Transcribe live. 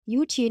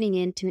You're tuning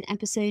in to an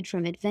episode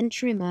from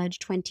Edventure Emerge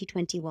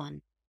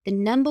 2021, the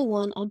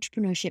 #1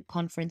 entrepreneurship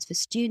conference for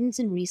students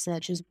and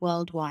researchers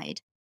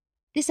worldwide.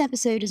 This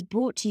episode is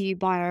brought to you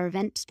by our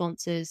event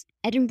sponsors,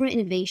 Edinburgh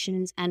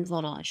Innovations and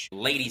Vonage.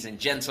 Ladies and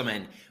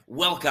gentlemen,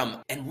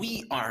 welcome. And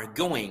we are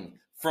going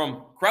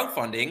from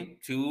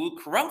crowdfunding to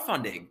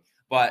crowdfunding.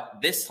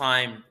 But this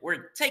time,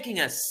 we're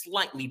taking a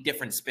slightly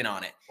different spin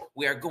on it.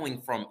 We are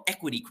going from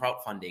equity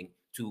crowdfunding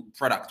to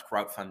product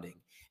crowdfunding.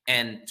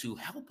 And to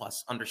help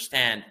us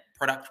understand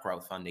product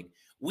crowdfunding,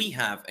 we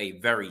have a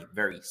very,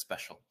 very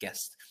special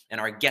guest. And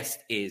our guest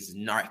is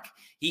Narek.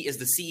 He is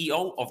the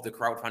CEO of the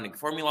Crowdfunding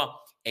Formula,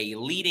 a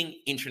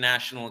leading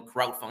international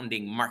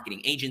crowdfunding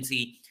marketing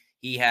agency.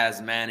 He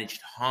has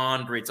managed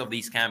hundreds of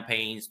these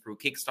campaigns through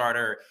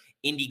Kickstarter,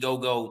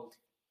 Indiegogo,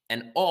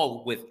 and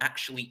all with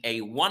actually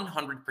a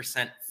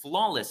 100%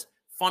 flawless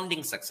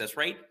funding success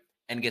rate.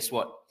 And guess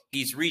what?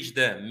 He's reached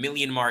the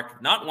million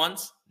mark not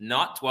once,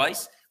 not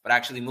twice, but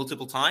actually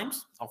multiple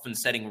times, often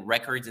setting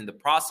records in the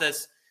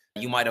process.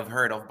 You might have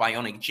heard of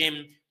Bionic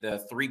Gym,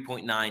 the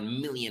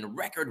 3.9 million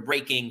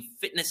record-breaking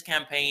fitness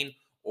campaign,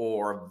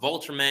 or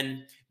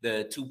Volterman,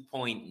 the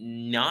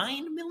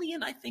 2.9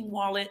 million, I think,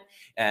 wallet.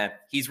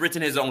 He's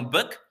written his own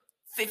book,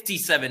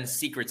 57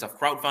 Secrets of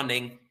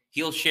Crowdfunding.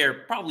 He'll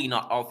share probably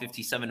not all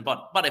 57,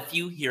 but a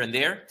few here and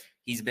there.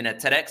 He's been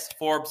at TEDx,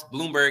 Forbes,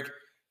 Bloomberg.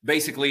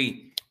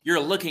 Basically, you're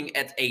looking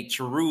at a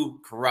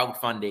true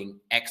crowdfunding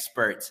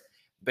expert,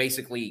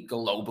 basically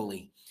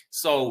globally.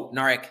 So,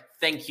 Narek,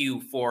 thank you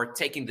for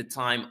taking the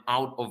time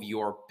out of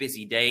your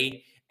busy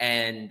day,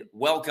 and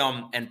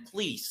welcome, and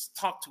please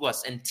talk to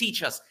us and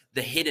teach us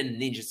the hidden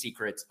ninja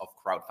secrets of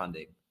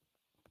crowdfunding.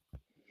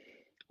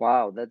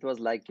 Wow, that was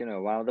like,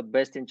 one of the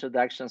best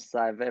introductions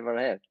I've ever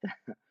had.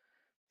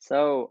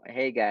 So,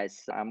 hey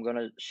guys, I'm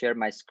gonna share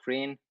my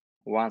screen.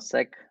 One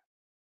sec,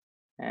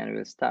 and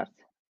we'll start.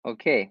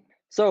 Okay,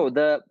 so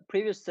the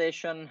previous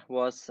session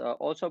was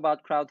also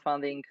about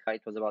crowdfunding.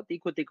 It was about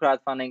equity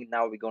crowdfunding.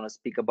 Now we're gonna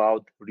speak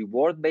about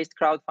reward-based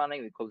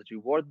crowdfunding. We call it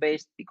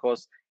reward-based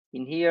because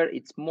in here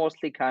it's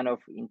mostly kind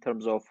of in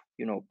terms of,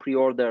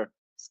 pre-order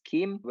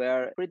scheme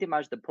where pretty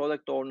much the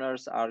product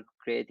owners are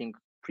creating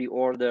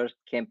pre-order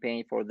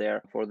campaign for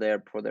their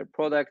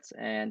products,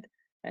 and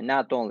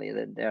not only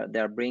that,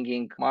 they're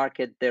bringing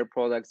market their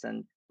products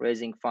and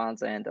raising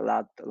funds and a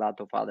lot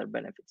of other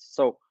benefits.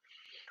 So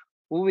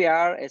who we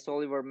are, as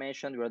Oliver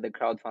mentioned, we're the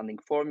crowdfunding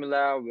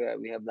formula.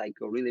 We have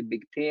like a really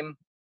big team,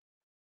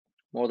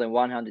 more than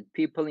 100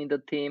 people in the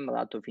team, a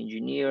lot of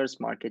engineers,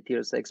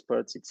 marketeers,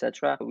 experts,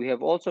 etc. We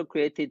have also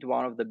created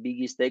one of the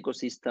biggest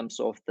ecosystems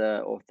of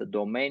the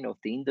domain of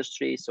the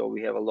industry. So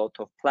we have a lot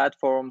of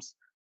platforms,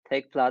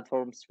 tech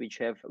platforms, which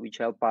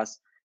help us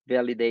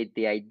validate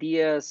the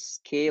ideas,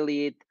 scale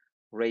it,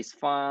 raise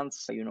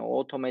funds,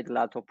 automate a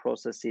lot of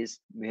processes.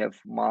 We have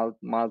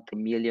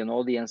multi-million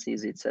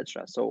audiences,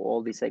 etc. So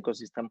all this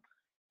ecosystem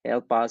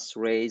help us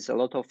raise a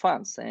lot of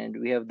funds, and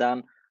we have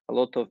done a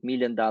lot of $1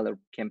 million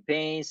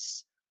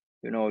campaigns.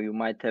 You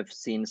might have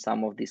seen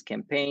some of these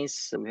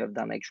campaigns. We have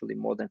done actually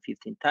more than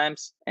 15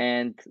 times.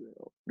 And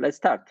let's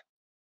start.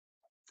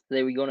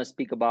 Today we're going to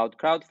speak about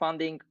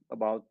crowdfunding,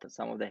 about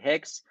some of the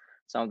hacks,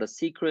 some of the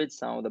secrets,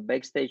 some of the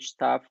backstage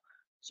stuff.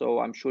 So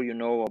I'm sure you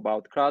know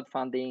about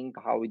crowdfunding,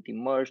 how it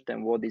emerged,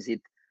 and what is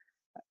it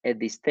at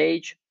this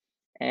stage.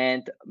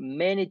 And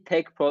many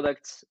tech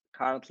products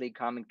currently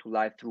coming to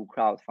life through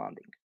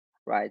crowdfunding,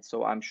 right?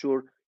 So I'm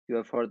sure you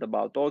have heard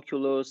about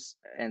Oculus,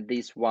 and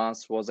this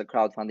once was a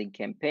crowdfunding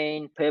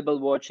campaign. Pebble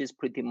Watches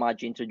pretty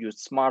much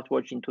introduced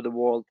smartwatch into the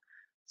world.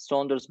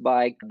 Saunders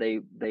Bike, they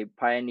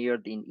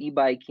pioneered in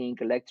e-biking,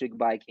 electric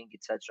biking,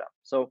 etc.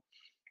 So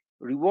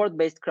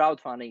reward-based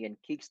crowdfunding and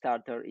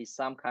Kickstarter is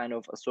some kind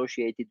of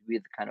associated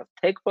with kind of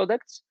tech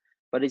products,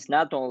 but it's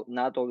not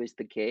always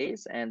the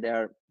case. And there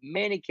are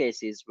many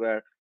cases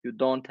where you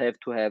don't have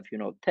to have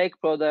tech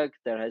product.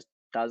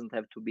 Doesn't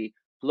have to be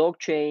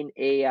blockchain,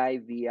 AI,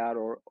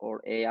 VR,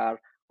 or AR,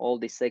 all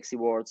these sexy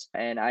words.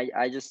 And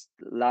I just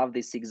love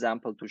this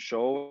example to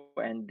show.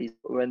 And this,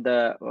 when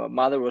the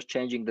mother was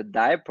changing the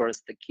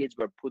diapers, the kids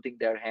were putting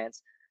their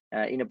hands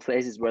in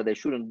places where they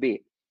shouldn't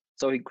be.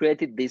 So he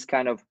created this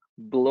kind of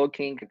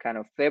blocking kind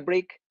of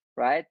fabric,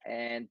 right?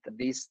 And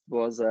this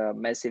was a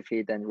massive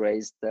hit and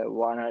raised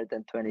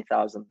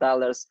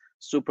 $120,000.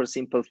 Super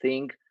simple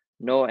thing,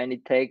 no any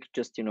tech,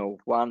 just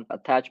one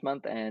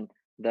attachment, and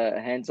the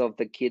hands of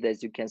the kid,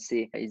 as you can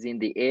see, is in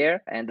the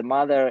air, and the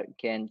mother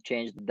can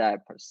change the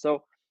diapers.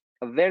 So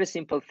a very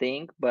simple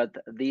thing, but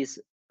this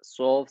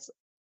solves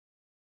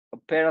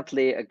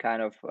apparently a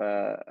kind of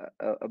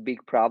a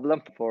big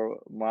problem for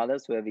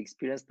mothers who have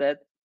experienced that.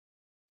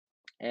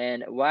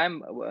 And why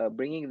I'm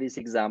bringing this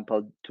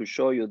example to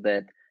show you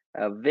that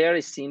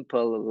very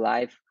simple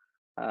life,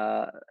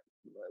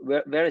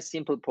 very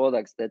simple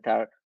products that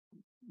are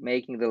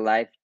making the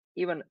life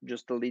even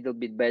just a little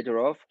bit better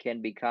off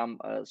can become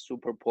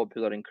super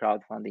popular in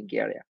crowdfunding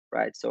area,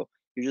 right? So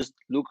you just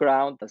look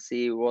around and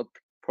see what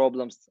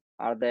problems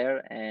are there,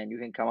 and you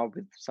can come up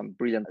with some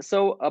brilliant. So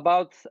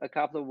about a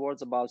couple of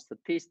words about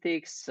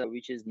statistics,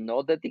 which is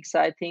not that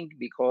exciting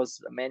because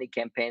many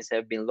campaigns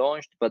have been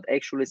launched, but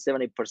actually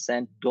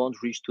 70%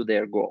 don't reach to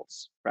their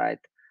goals, right?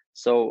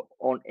 So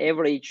on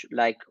average,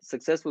 like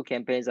successful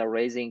campaigns are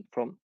raising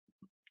from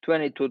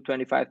 $20,000 to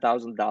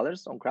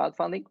 $25,000 on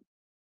crowdfunding,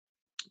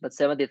 but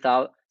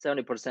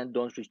 70%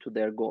 don't reach to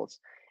their goals,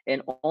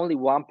 and only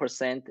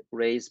 1%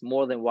 raise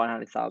more than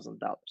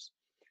 $100,000,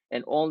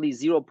 and only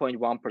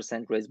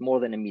 0.1% raise more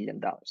than $1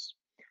 million.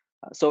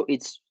 So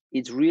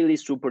it's really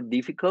super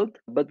difficult,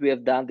 but we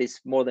have done this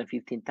more than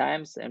 15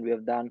 times, and we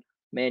have done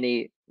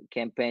many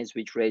campaigns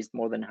which raised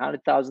more than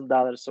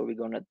 $100,000. So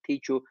we're going to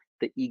teach you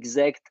the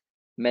exact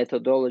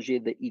methodology,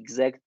 the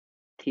exact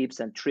tips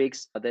and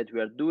tricks that we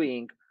are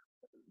doing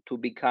to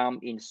become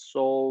in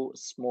so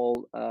small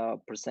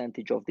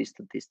percentage of these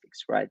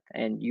statistics, right?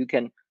 And you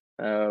can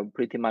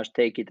pretty much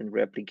take it and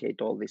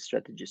replicate all these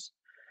strategies.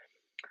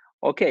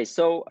 Okay,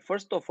 so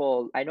first of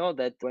all, I know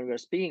that when we're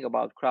speaking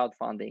about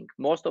crowdfunding,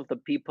 most of the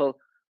people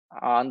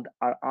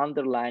are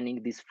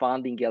underlining this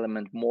funding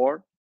element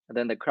more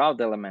than the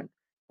crowd element.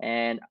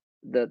 And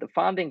the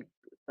funding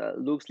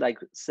looks like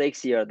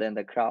sexier than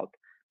the crowd,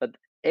 but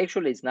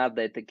actually it's not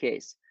that the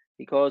case,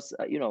 because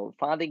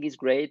funding is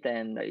great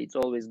and it's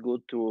always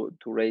good to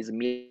raise $1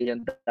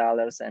 million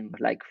and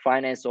like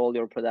finance all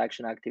your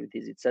production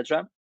activities,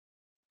 etc.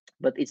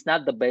 But it's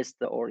not the best,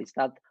 or it's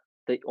not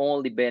the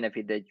only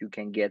benefit that you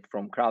can get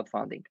from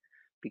crowdfunding,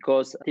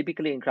 because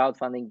typically in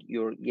crowdfunding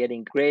you're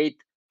getting great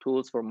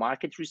tools for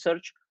market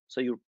research,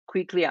 so you're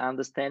quickly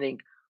understanding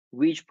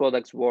which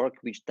products work,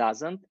 which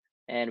doesn't,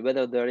 and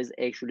whether there is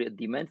actually a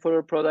demand for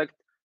your product.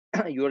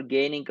 You're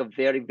gaining a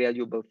very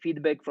valuable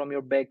feedback from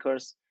your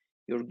backers.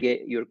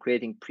 You're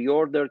creating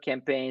pre-order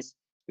campaigns.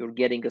 You're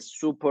getting a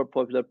super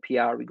popular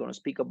PR. We're going to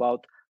speak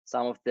about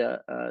some of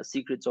the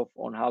secrets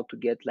on how to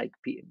get like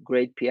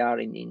great PR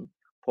in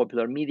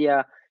popular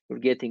media. You're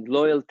getting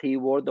loyalty,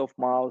 word of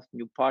mouth,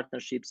 new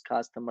partnerships,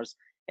 customers,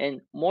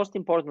 and most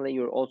importantly,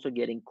 you're also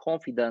getting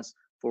confidence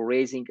for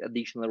raising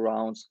additional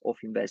rounds of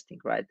investing,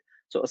 right?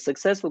 So a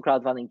successful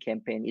crowdfunding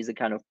campaign is a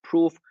kind of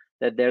proof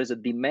that there's a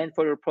demand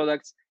for your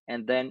products,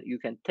 and then you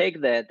can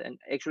take that, and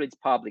actually it's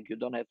public, you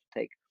don't have to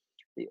take.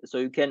 So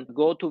you can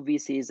go to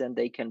VCs and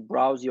they can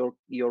browse your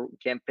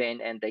campaign,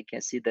 and they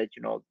can see that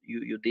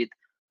you did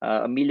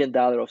 $1 million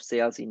of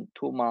sales in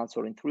 2 months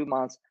or in 3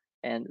 months,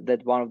 and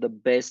that one of the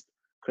best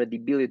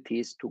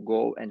credibilities to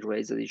go and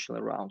raise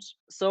additional rounds.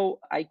 So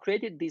I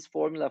created this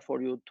formula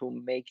for you to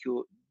make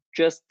you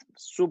just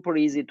super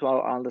easy to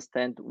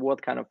understand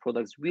what kind of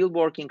products will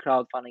work in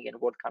crowdfunding and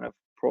what kind of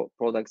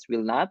products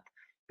will not,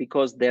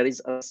 because there is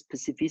a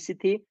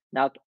specificity.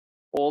 Not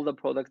all the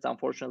products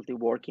unfortunately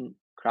work in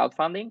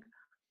crowdfunding.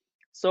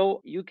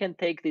 So you can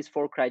take these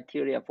 4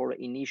 criteria for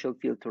initial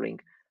filtering.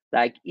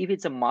 Like if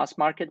it's a mass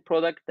market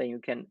product, then you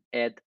can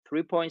add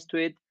 3 points to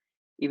it.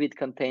 If it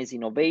contains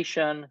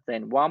innovation,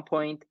 then 1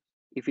 point.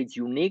 If it's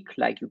unique,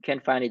 like you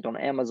can find it on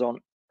Amazon,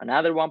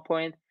 another 1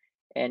 point.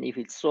 And if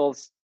it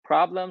solves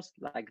problems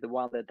like the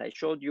one that I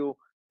showed you,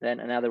 then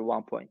another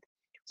 1 point.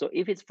 So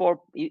if it's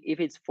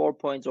 4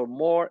 points or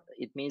more,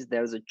 it means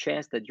there's a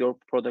chance that your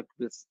product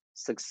will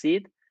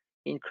succeed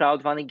in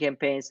crowdfunding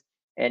campaigns.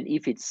 And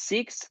if it's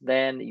 6,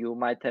 then you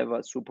might have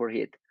a super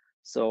hit.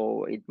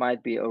 So it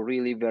might be a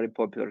really very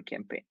popular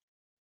campaign.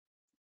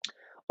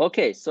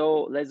 Okay,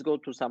 so let's go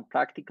to some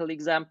practical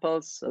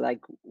examples,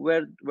 like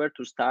where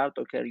to start.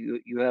 Okay,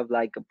 you have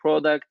like a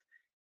product,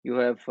 you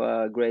have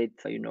great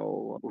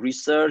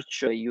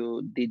research,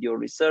 you did your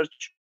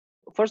research.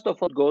 First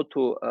of all, go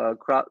to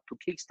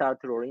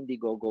Kickstarter or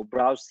Indiegogo,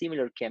 browse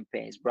similar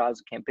campaigns,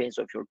 browse campaigns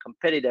of your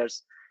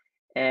competitors.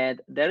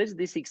 And there is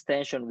this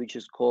extension which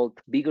is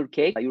called Bigger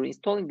Cake. You're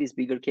installing this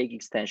Bigger Cake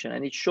extension,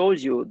 and it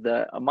shows you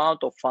the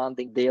amount of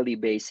funding daily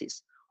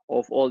basis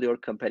of all your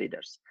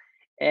competitors.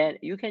 And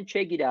you can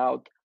check it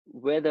out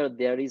whether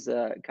there is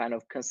a kind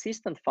of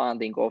consistent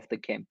funding of the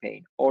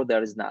campaign or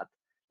there is not.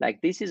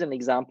 Like this is an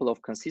example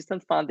of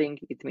consistent funding.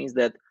 It means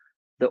that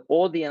the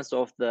audience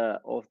of the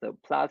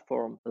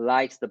platform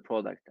likes the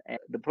product, and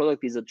the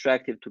product is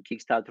attractive to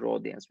Kickstarter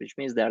audience, which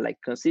means they're like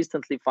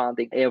consistently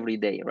funding every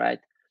day, right?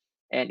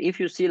 And if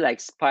you see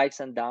like spikes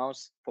and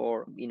downs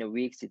for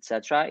weeks,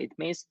 etc., it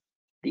means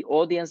the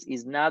audience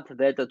is not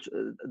that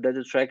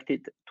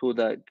attracted to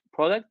the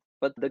product,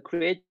 but the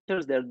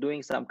creators, they're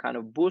doing some kind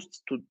of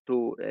boosts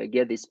to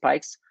get these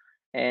spikes.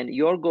 And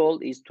your goal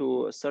is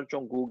to search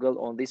on Google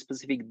on these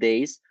specific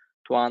days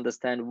to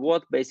understand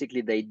what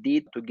basically they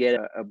did to get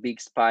a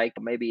big spike.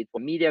 Maybe it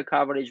was media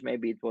coverage,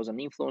 maybe it was an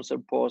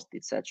influencer post,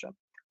 etc.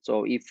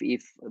 So if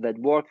that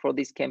worked for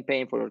this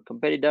campaign for your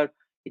competitor,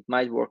 it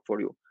might work for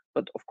you.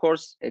 But of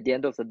course, at the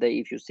end of the day,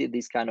 if you see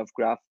this kind of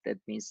graph, that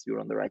means you're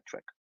on the right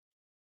track.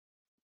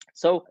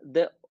 So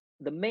the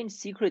main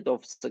secret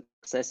of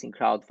success in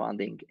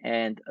crowdfunding,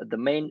 and the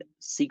main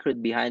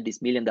secret behind these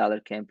 $1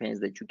 million campaigns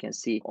that you can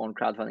see on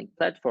crowdfunding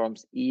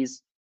platforms,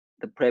 is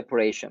the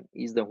preparation,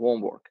 is the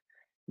homework.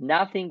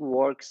 Nothing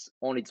works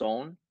on its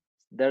own.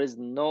 there is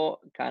no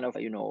kind of,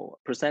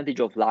 percentage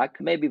of luck,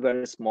 maybe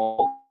very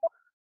small,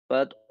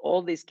 but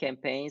all these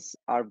campaigns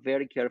are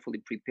very carefully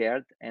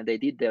prepared and they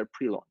did their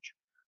pre-launch.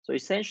 So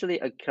essentially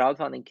a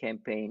crowdfunding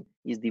campaign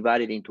is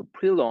divided into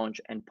pre-launch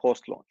and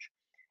post-launch.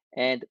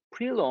 And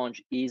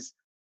pre-launch is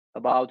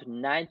about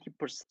 90%.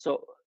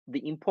 So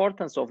the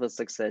importance of the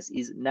success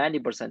is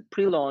 90%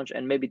 pre-launch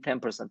and maybe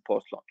 10%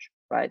 post-launch,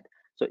 right?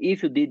 So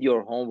if you did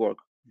your homework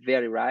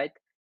very right,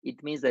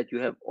 it means that you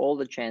have all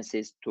the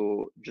chances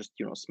to just,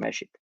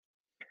 smash it.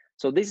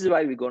 So this is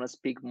why we're going to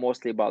speak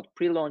mostly about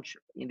pre-launch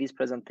in this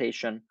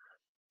presentation.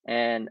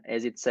 And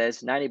as it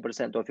says,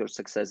 90% of your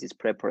success is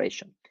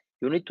preparation.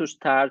 You need to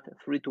start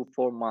 3 to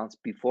 4 months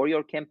before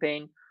your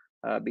campaign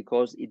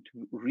because it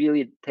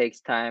really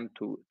takes time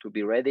to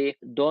be ready.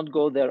 Don't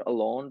go there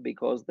alone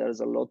because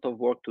there's a lot of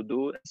work to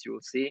do, as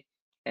you'll see.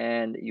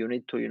 And you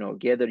need to,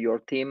 gather your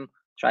team,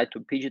 try to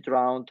pitch it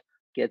around,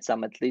 get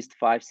some at least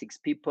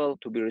 5-6 people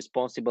to be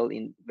responsible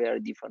in very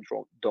different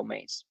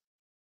domains.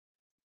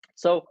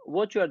 So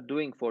what you are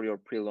doing for your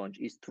pre-launch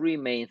is 3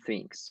 main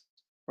things,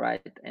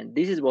 right? And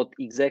this is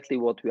exactly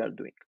what we are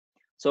doing.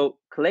 So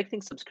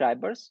collecting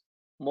subscribers,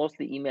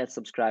 mostly email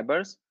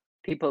subscribers,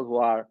 people who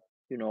are,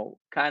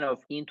 kind of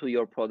into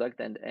your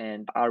product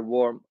and are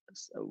warm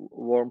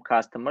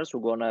customers who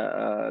are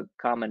gonna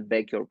come and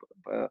back your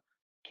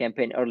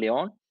campaign early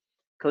on,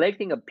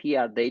 collecting a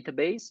PR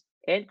database,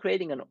 and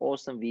creating an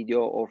awesome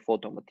video or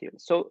photo material.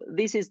 So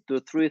this is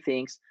the 3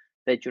 things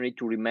that you need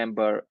to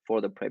remember for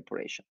the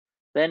preparation.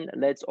 Then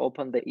let's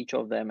open each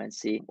of them and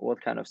see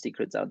what kind of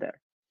secrets are there.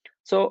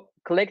 So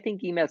collecting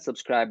email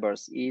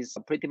subscribers is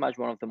pretty much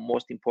one of the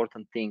most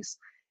important things,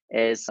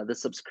 as the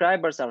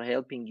subscribers are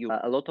helping you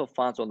a lot of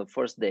funds on the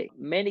first day.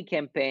 Many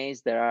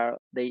campaigns they are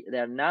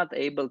not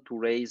able to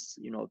raise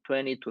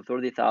 $20,000 to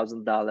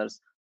 $30,000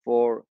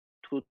 for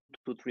 2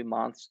 to 3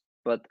 months,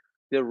 but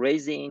we're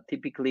raising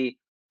typically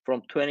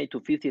from $20,000 to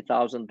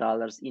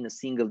 $50,000 in a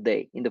single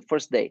day, in the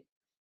first day.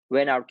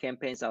 When our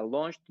campaigns are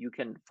launched, you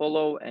can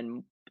follow,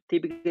 and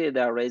typically they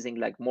are raising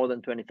like more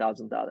than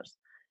 $20,000.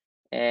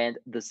 And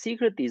the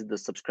secret is the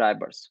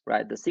subscribers,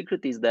 right? The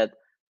secret is that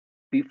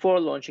before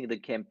launching the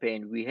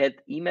campaign, we had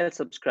email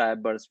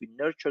subscribers, we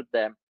nurtured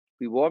them,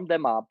 we warmed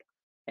them up,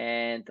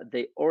 and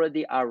they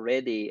already are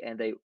ready and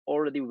they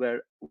already were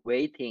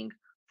waiting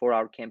for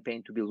our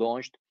campaign to be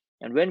launched.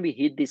 And when we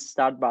hit this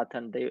start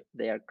button,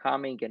 they are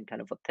coming and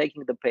kind of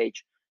taking the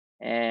page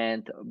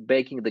and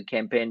backing the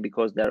campaign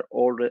because they're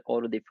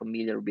already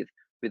familiar with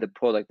the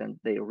product and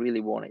they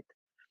really want it.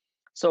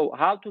 So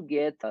how to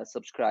get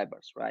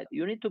subscribers, right?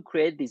 You need to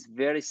create this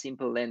very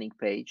simple landing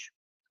page.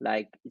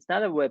 Like, it's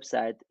not a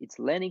website, it's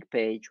a landing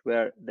page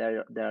where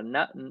there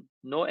are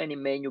no any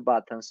menu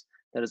buttons.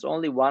 There is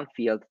only one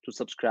field to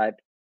subscribe.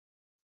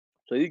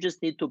 So you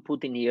just need to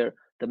put in here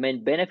the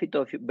main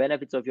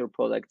benefits of your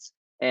products,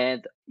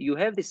 and you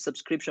have these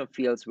subscription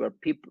fields where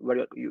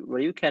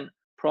you can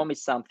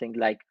promise something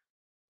like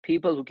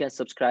people who can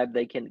subscribe,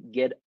 they can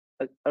get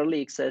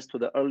early access to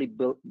the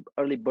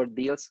early bird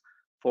deals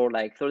for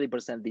like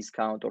 30%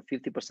 discount or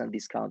 50%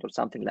 discount or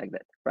something like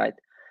that, right?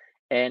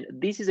 And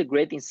this is a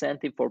great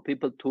incentive for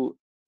people to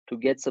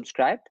get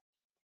subscribed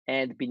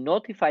and be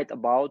notified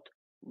about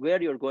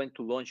where you're going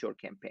to launch your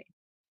campaign,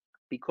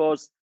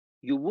 because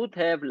you would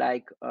have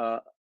like a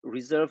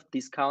reserved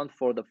discount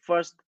for the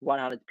first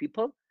 100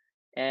 people,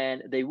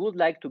 and they would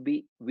like to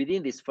be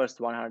within these first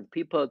 100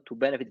 people to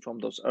benefit from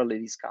those early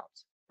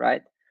discounts,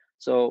 right?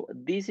 So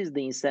this is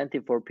the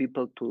incentive for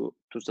people to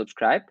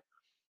subscribe.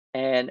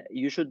 And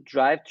you should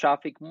drive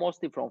traffic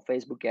mostly from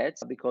Facebook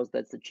ads because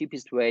that's the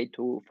cheapest way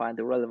to find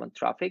the relevant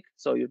traffic.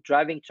 So you're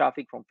driving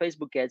traffic from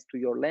Facebook ads to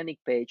your landing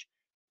page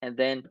and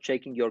then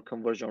checking your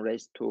conversion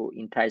rates to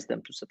entice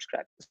them to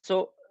subscribe.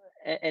 So,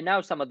 and now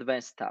some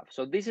advanced stuff.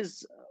 So this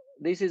is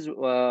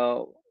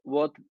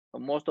what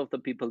most of the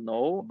people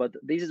know, but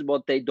this is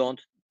what they don't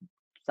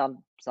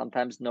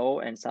sometimes know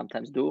and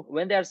sometimes do.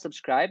 When they are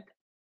subscribed,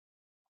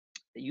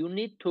 you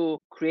need to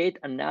create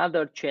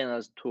another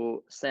channels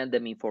to send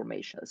them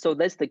information. So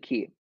that's the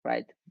key,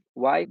 right?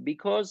 Why?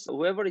 Because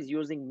whoever is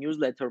using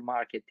newsletter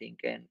marketing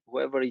and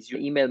whoever is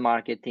using email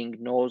marketing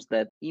knows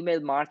that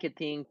email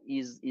marketing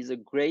is a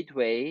great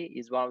way,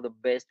 is one of the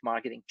best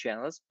marketing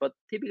channels, but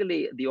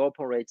typically the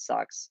open rate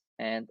sucks.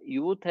 And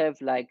you would have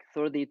like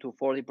 30 to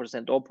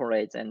 40% open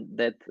rates, and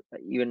that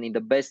even in the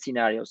best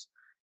scenarios.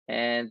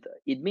 And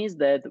it means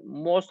that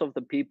most of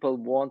the people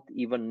won't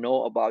even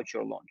know about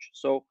your launch.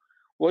 So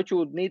what you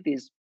would need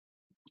is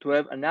to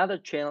have another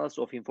channels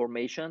of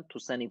information to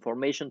send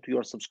information to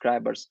your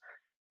subscribers.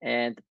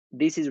 And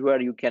this is where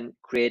you can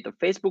create a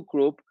Facebook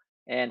group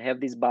and have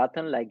this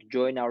button like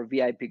join our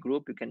VIP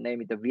group. You can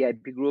name it a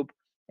VIP group,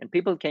 and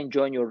people can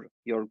join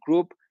your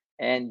group,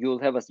 and you'll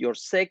have your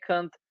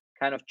second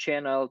kind of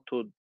channel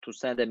to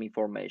send them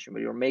information.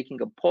 When you're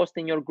making a post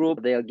in your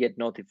group, they'll get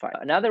notified.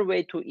 Another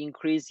way to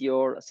increase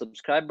your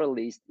subscriber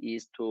list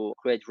is to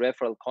create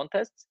referral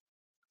contests.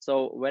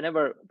 So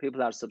whenever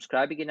people are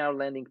subscribing in our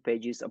landing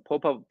pages, a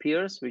pop-up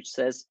appears which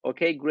says,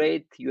 okay,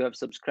 great, you have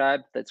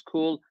subscribed, that's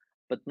cool.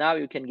 but now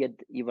you can get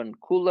even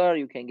cooler,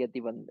 you can get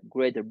even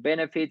greater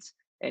benefits.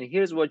 And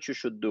here's what you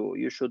should do.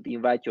 You should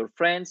invite your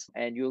friends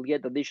and you'll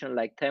get additional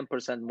like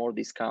 10% more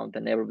discount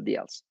than everybody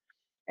else.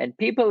 And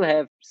people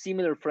have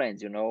similar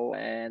friends,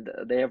 and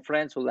they have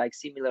friends who like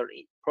similar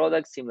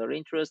products, similar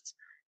interests,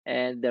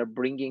 and they're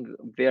bringing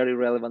very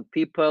relevant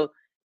people.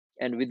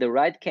 And with the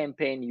right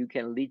campaign, you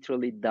can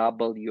literally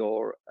double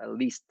your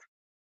list.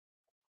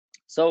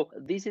 So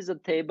this is a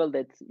table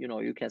that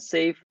you can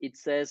save. It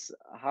says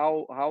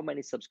how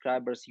many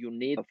subscribers you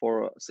need for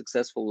a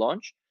successful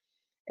launch,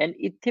 and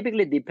it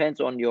typically depends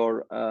on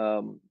your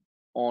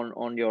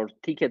on your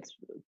ticket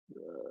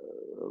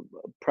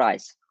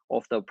price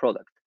of the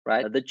product,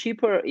 right? The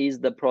cheaper is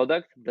the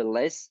product, the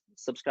less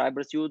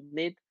subscribers you would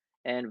need,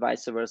 and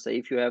vice versa.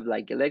 If you have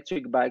like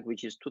electric bike,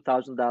 which is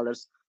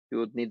 $2,000, you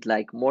would need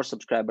like more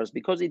subscribers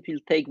because it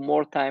will take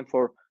more time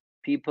for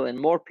people and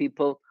more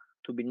people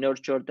to be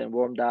nurtured and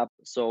warmed up,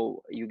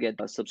 so you get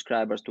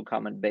subscribers to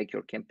come and back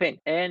your campaign.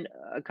 And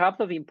a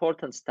couple of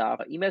important stuff: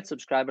 email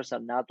subscribers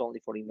are not only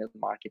for email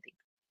marketing,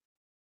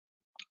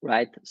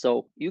 right?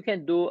 So you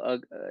can do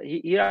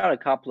here are a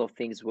couple of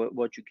things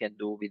what you can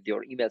do with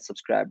your email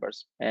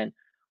subscribers. And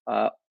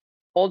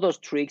all those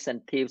tricks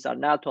and tips are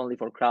not only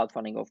for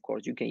crowdfunding. Of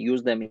course, you can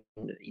use them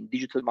in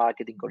digital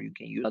marketing, or you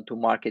can use to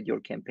market your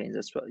campaigns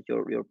as well,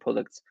 your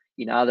products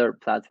in other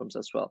platforms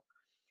as well.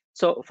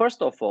 So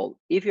first of all,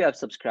 if you have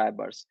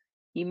subscribers,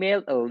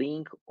 email a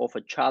link of a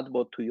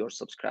chatbot to your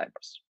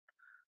subscribers.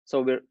 So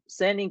we're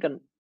sending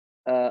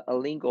a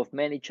link of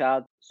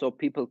ManyChat, so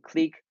people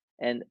click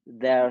and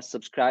they're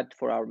subscribed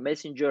for our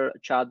messenger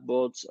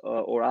chatbots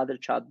or other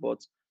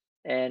chatbots.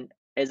 And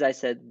as I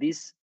said,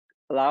 this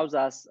allows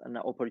us an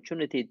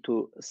opportunity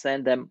to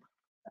send them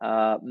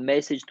a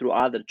message through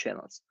other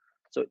channels.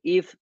 So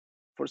if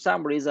for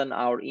some reason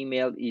our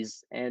email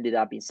is ended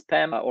up in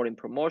spam or in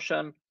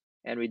promotion,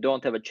 and we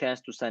don't have a chance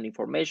to send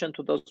information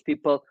to those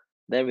people,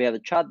 then we have a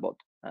chatbot.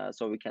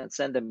 So we can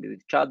send them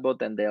with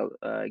chatbot and they'll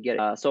get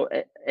it. So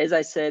as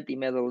I said,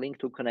 email a link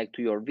to connect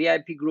to your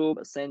VIP group,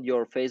 send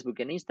your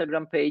Facebook and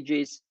Instagram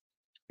pages.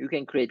 You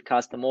can create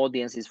custom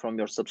audiences from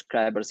your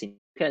subscribers. You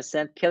can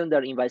send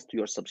calendar invites to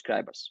your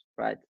subscribers,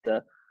 right?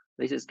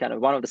 This is kind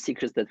of one of the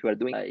secrets that we are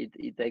doing.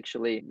 It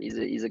actually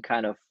is a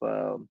kind of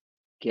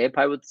gap,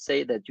 I would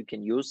say, that you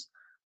can use.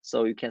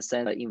 So you can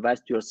send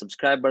invites to your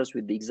subscribers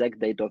with the exact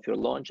date of your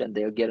launch, and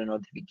they'll get a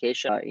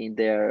notification in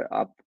their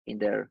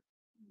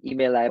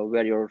email app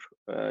where your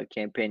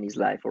campaign is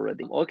live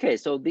already. Okay,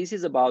 so this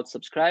is about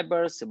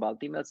subscribers,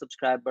 about email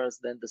subscribers.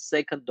 Then the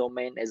second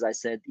domain, as I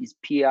said, is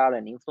PR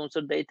and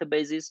influencer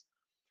databases.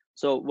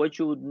 So what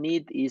you would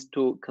need is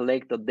to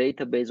collect a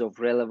database of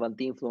relevant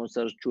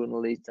influencers,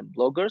 journalists, and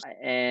bloggers,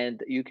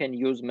 and you can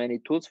use many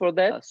tools for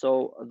that.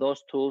 So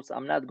those tools,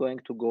 I'm not going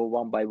to go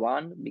one by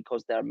one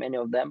because there are many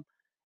of them.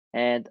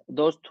 And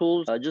those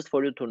tools, just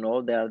for you to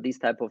know, there are these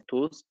type of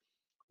tools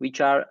which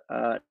are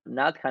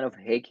not kind of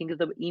hacking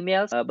the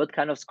emails, but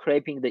kind of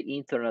scraping the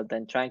internet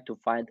and trying to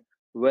find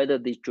whether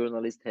this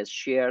journalist has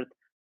shared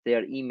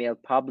their email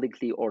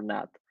publicly or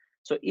not.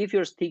 So if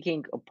you're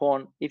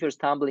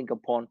stumbling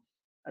upon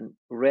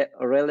a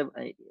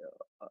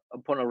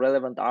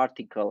relevant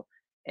article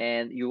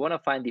and you want to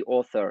find the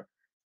author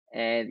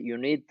and you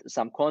need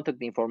some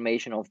contact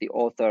information of the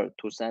author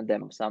to send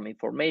them some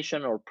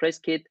information or press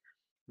kit,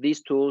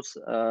 these tools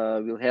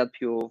will help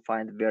you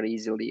find very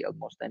easily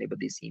almost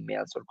anybody's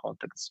emails or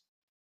contacts.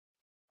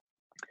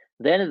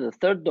 Then the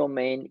third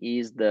domain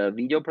is the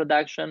video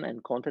production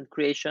and content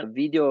creation.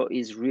 Video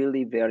is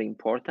really very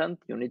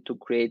important. You need to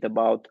create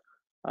about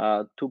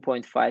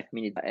 2.5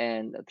 minutes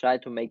and try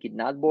to make it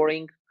not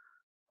boring.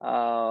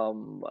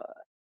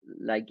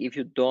 Like if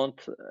you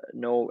don't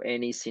know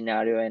any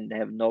scenario and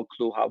have no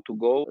clue how to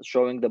go,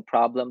 showing the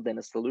problem, then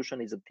a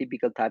solution is a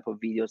typical type of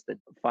videos that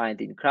you find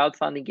in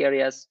crowdfunding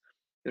areas.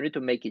 You need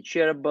to make it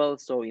shareable,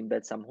 so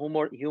embed some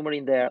humor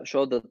in there,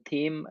 show the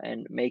team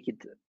and make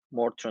it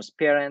more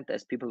transparent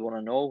as people want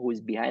to know who is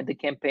behind the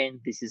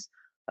campaign. This is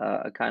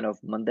a kind of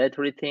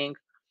mandatory thing.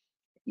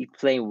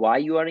 Explain why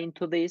you are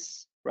into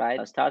this,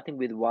 right? Starting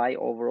with why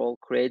overall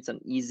creates an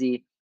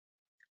easy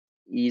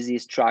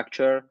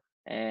structure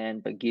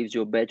and gives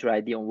you a better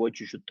idea on what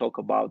you should talk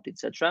about,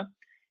 etc.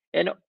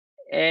 And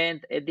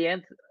at the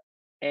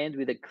end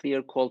with a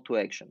clear call to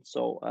action.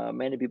 So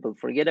many people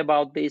forget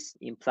about this,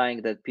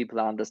 implying that people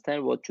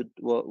understand what to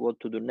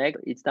do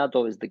next. It's not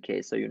always the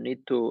case. So you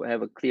need to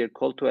have a clear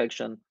call to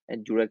action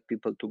and direct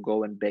people to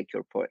go and back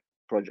your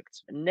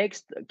projects.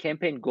 Next,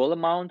 campaign goal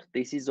amount.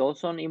 This is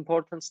also an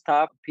important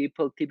stuff.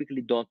 People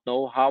typically don't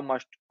know how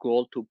much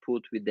goal to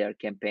put with their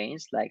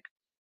campaigns. Like,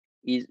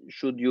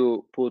 should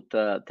you put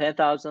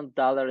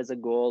 $10,000 as a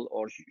goal,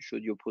 or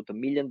should you put $1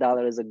 million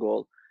as a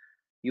goal?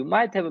 You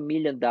might have $1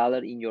 million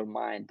in your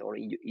mind or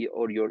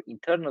your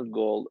internal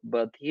goal,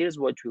 but here's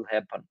what will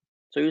happen.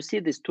 So you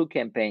see these two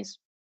campaigns.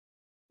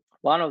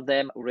 One of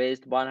them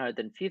raised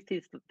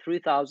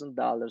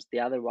 $153,000. The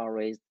other one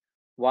raised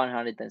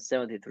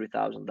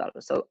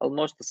 $173,000. So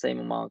almost the same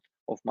amount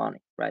of money,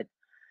 right?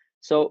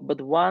 So, but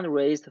one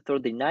raised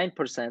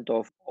 39%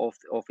 of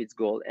its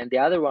goal, and the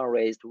other one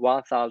raised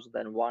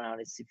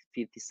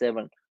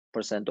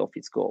 1,157% of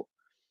its goal.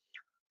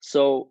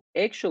 So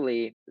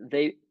actually,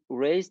 they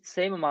raised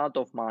same amount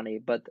of money,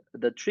 but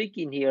the trick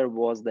in here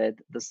was that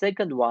the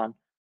second one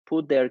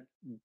put their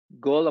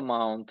goal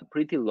amount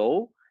pretty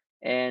low,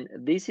 and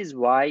this is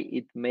why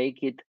it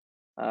make it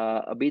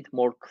a bit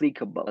more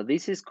clickable.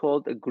 This is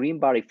called a green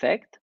bar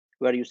effect,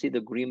 where you see the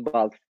green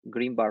bar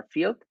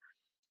field,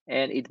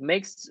 and it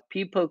makes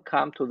people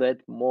come to that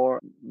more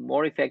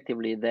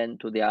effectively than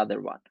to the other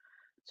one.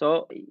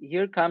 So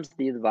here comes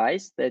the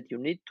advice that you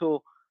need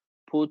to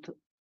put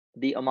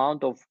the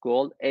amount of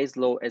gold as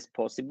low as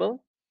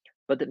possible,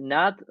 but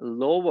not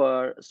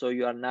lower so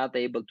you are not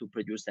able to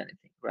produce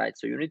anything, right?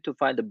 So you need to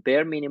find the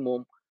bare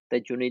minimum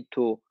that you need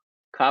to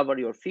cover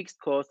your fixed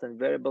cost and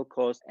variable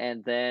cost,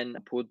 and then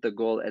put the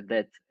goal at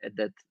that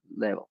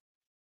level.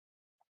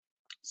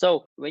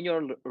 So when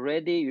you're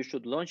ready, you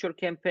should launch your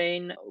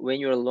campaign. When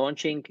you're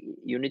launching,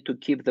 you need to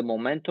keep the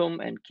momentum,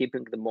 and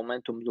keeping the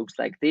momentum looks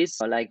like this,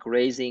 like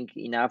raising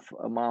enough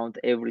amount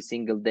every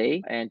single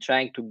day and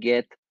trying to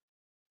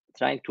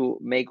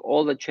make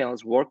all the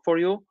channels work for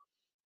you.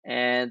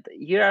 And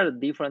here are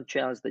different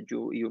channels that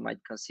you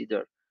might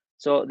consider.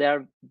 So there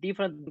are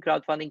different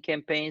crowdfunding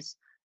campaigns,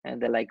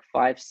 and there are like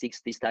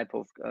 5-6 these type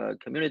of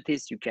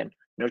communities. You can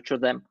nurture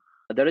them.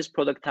 There is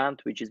Product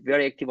Hunt, which is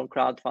very active on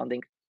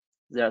crowdfunding.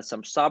 There are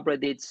some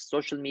subreddits,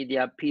 social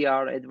media,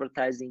 PR,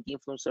 advertising,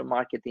 influencer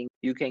marketing.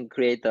 You can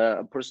create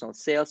a personal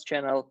sales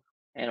channel,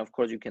 and of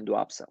course you can do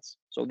upsells.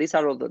 So these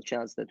are all the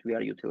channels that we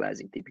are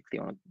utilizing typically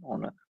on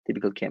a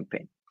typical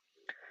campaign.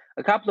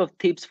 A couple of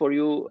tips for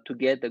you to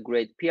get a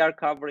great PR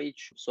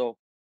coverage. So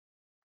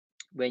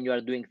when you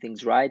are doing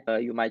things right,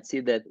 you might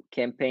see that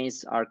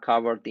campaigns are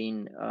covered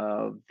in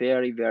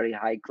very, very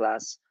high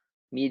class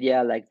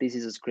media. Like this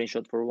is a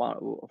screenshot from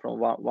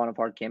one of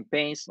our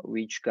campaigns,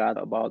 which got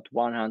about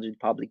 100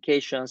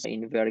 publications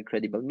in very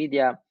credible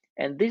media.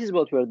 And this is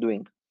what we're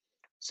doing.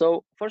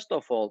 So first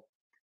of all,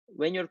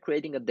 when you're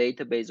creating a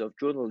database of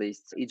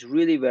journalists, it's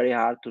really very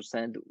hard to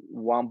send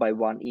one by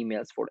one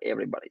emails for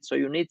everybody. So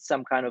you need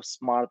some kind of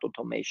smart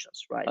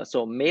automations, right?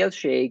 So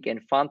Mailshake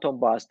and Phantom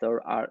Buster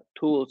are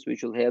tools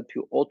which will help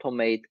you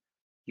automate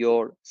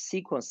your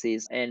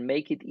sequences and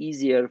make it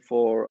easier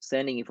for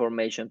sending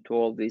information to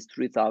all these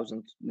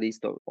 3,000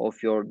 list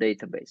of your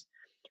database.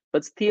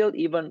 But still,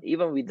 even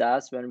with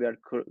us, when we are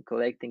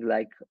collecting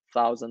like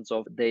thousands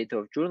of data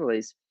of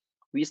journalists,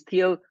 we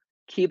still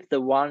keep the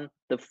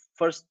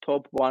first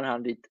top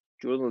 100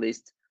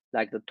 journalists,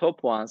 like the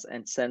top ones,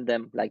 and send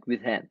them like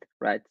with hand,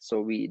 right? So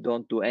we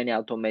don't do any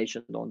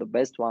automation on the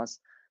best ones.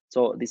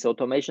 So these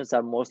automations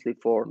are mostly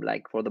for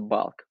the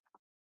bulk,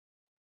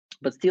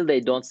 but still they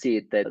don't see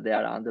it that they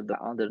are under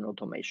an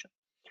automation.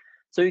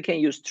 So you can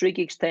use trick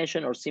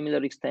extension or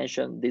similar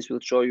extension. This will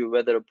show you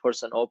whether a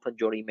person opened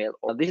your email.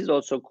 Or this is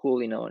also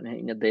cool, in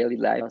a daily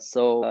life.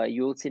 So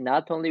you'll see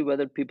not only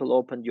whether people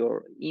opened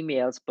your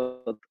emails,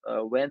 but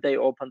when they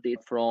opened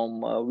it, from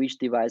which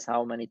device,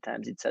 how many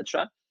times,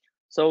 etc.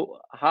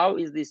 So how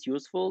is this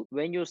useful?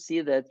 When you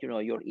see that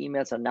your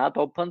emails are not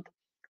opened,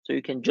 so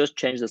you can just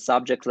change the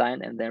subject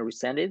line and then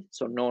resend it.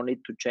 So no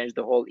need to change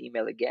the whole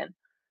email again.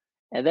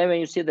 And then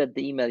when you see that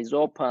the email is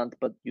opened,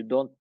 but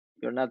you're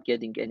not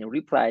getting any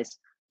replies,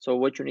 so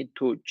what you need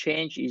to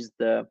change is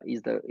the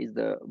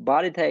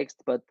body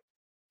text, but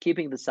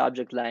keeping the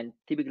subject line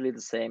typically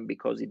the same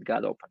because it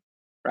got open,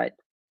 right?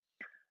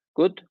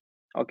 Good.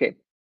 Okay.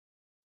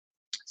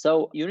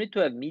 So you need to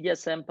have media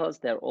samples.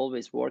 They're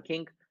always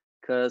working,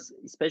 because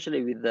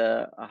especially with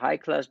the high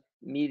class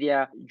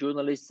media,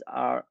 journalists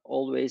are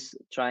always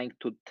trying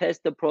to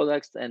test the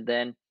products and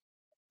then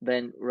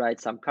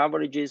write some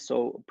coverages.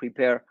 So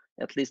prepare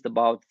at least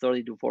about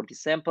 30 to 40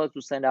 samples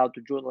to send out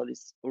to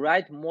journalists.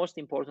 Write most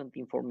important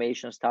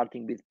information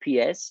starting with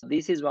PS.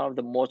 This is one of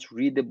the most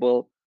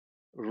readable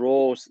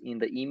rows in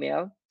the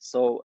email.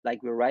 So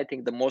like we're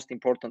writing the most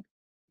important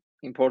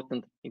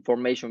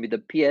information with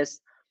the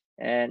PS,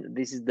 and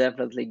this is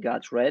definitely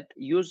got read.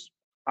 Use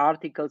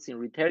articles in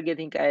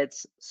retargeting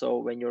ads. So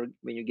when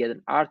you get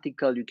an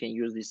article, you can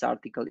use this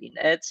article in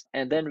ads.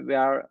 And then we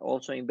are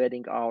also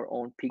embedding our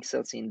own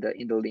pixels in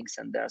the links,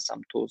 and there are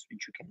some tools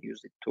which you can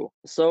use it too.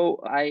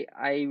 So I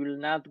will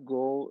not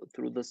go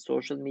through the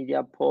social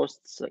media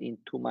posts in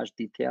too much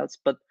details,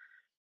 but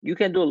you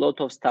can do a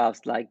lot of stuff.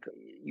 Like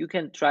you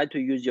can try to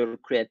use your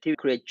creativity,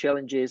 create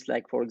challenges.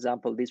 Like for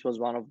example, this was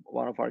one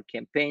of our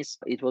campaigns.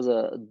 It was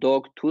a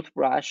dog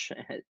toothbrush,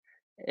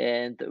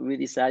 and we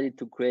decided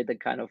to create a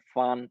kind of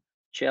fun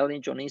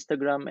challenge on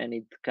Instagram, and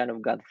it kind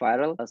of got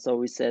viral. So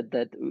we said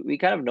that we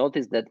kind of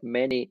noticed that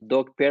many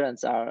dog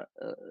parents are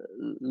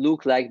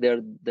look like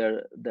their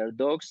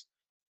dogs,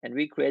 and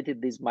we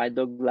created this "My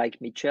Dog Like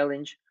Me"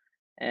 challenge,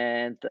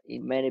 and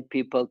in many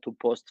people to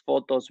post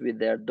photos with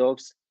their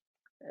dogs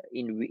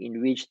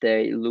in which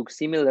they look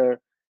similar,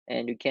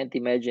 and you can't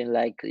imagine,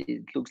 like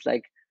it looks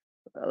like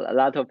a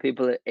lot of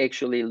people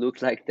actually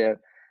look like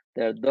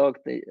their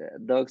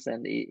dogs,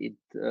 and it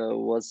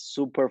was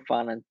super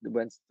fun and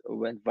went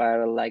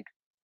viral. Like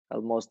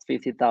almost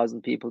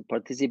 50,000 people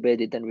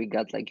participated, and we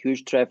got like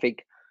huge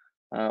traffic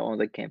on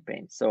the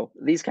campaign. So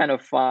these kind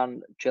of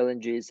fun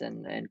challenges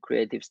and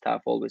creative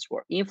stuff always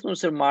work.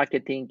 Influencer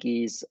marketing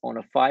is on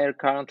a fire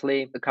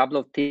currently. A couple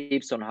of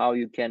tips on how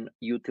you can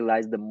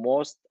utilize the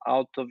most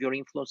out of your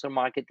influencer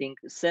marketing.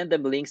 Send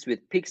them links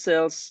with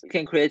pixels. You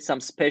can create some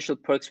special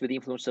perks with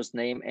influencers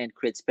name and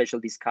create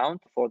special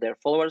discount for their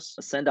followers.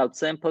 Send out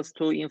samples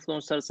to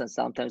influencers, and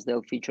sometimes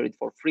they'll feature it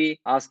for free.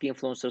 Ask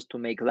influencers to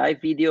make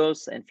live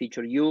videos and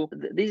feature you.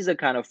 This is a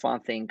kind of fun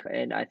thing,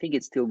 and I think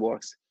it still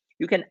works.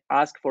 You can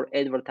ask for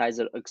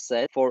advertiser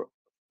access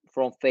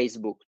from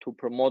Facebook to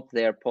promote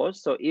their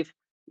posts. So if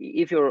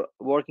you're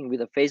working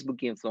with a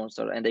Facebook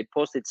influencer and they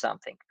posted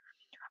something,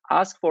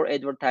 ask for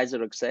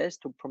advertiser access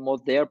to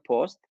promote their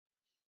post.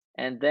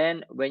 And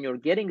then when you're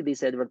getting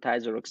this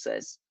advertiser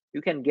access,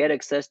 you can get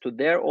access to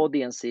their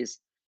audiences.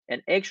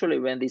 And actually,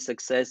 when this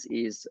access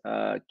is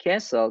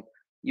canceled,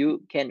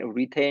 you can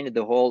retain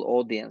the whole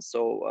audience.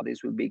 So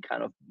this will be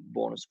kind of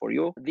bonus for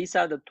you. These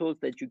are the tools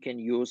that you can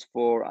use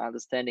for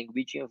understanding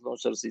which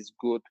influencers is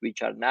good,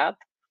 which are not.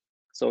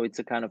 So it's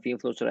a kind of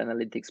influencer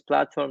analytics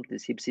platform,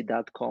 this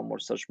hipsy.com or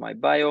search my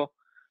bio.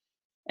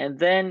 And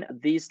then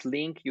this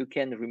link, you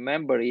can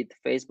remember it,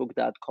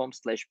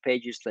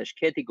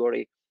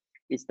 facebook.com/pages/category.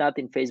 It's not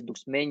in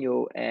Facebook's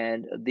menu,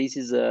 and this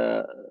is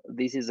a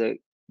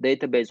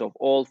database of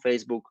all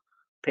Facebook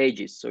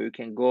pages. So you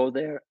can go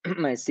there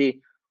and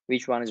see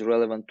which one is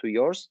relevant to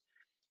yours.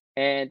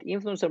 And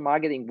influencer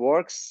marketing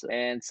works,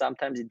 and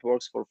sometimes it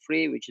works for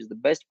free, which is the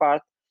best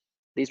part.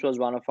 This was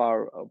one of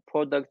our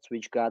products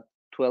which got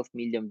 12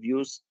 million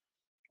views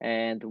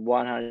and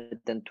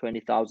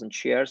 120,000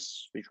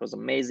 shares, which was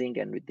amazing.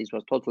 And this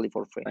was totally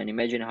for free. And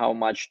imagine how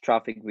much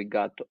traffic we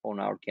got on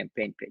our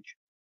campaign page.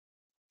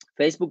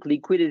 Facebook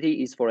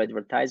liquidity is for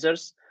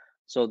advertisers.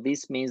 So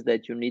this means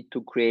that you need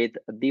to create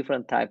a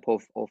different type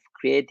of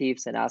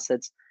creatives and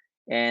assets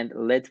and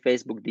let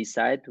Facebook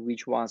decide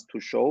which ones to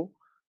show.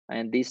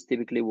 And this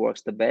typically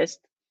works the best.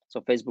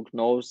 So Facebook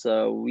knows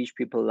which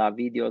people love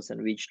videos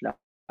and which love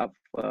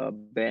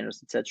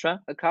banners,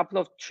 etc. A couple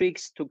of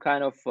tricks to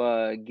kind of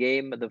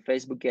game the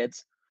Facebook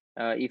ads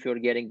if you're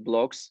getting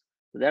blocks.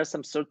 There are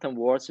some certain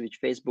words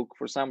which Facebook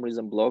for some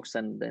reason blocks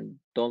and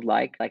don't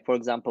like for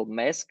example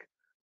mask.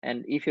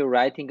 And if you're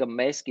writing a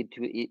mask,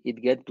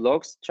 it gets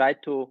blocks. Try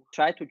to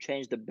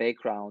change the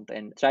background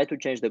and try to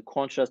change the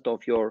contrast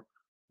of your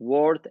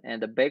word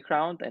and the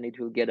background, and it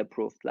will get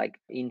approved. Like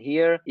in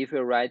here, if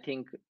you're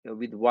writing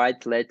with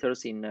white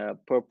letters in a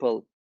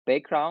purple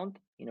background,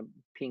 in a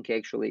pink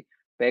actually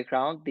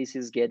background, this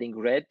is getting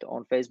red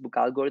on Facebook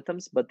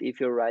algorithms. But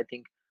if you're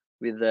writing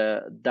with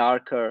a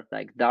darker,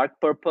 like dark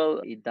purple,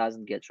 it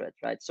doesn't get red,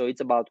 right? So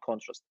it's about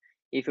contrast.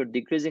 If you're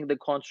decreasing the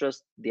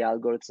contrast, the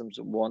algorithms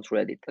won't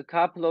read it. A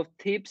couple of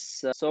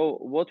tips. So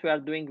what we are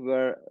doing,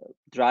 we're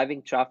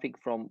driving traffic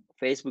from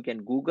Facebook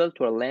and Google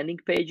to our landing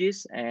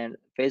pages, and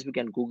Facebook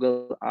and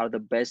Google are the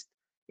best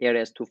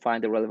areas to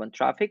find the relevant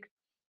traffic.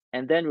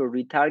 And then we're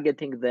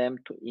retargeting them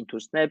into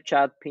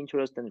Snapchat,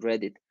 Pinterest, and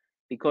Reddit.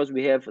 Because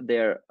we have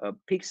their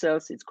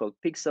pixels, it's called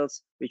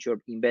pixels, which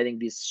are embedding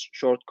these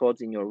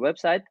shortcodes in your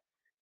website.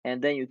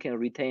 And then you can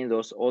retain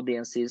those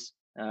audiences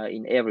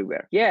in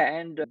everywhere. Yeah,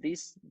 and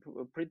this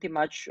pretty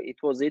much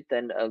it was it.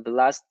 And the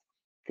last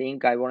thing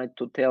I wanted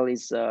to tell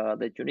is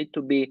that you need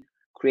to be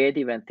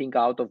creative and think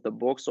out of the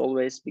box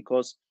always,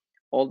 because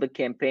all the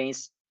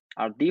campaigns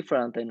are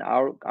different. And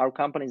our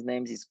company's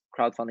name is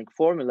Crowdfunding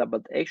Formula,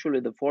 but actually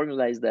the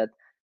formula is that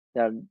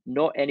there are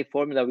no any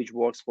formula which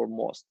works for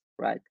most,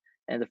 right?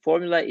 And the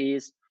formula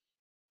is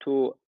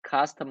to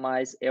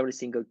customize every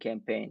single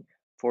campaign.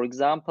 For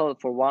example,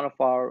 for one of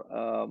our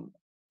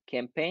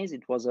campaigns,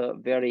 it was a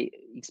very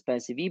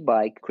expensive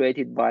e-bike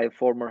created by a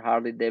former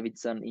Harley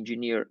Davidson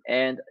engineer.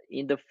 And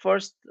in the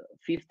first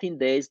 15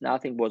 days,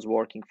 nothing was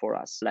working for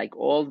us. Like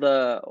all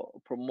the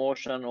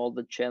promotion, all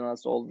the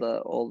channels, all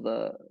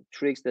the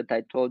tricks that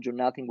I told you,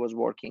 nothing was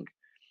working.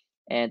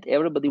 And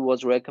everybody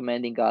was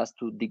recommending us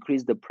to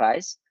decrease the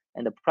price.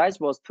 And the price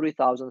was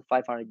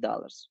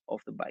 $3,500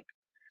 of the bike.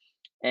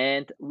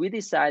 And we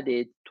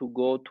decided to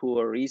go to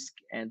a risk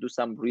and do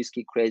some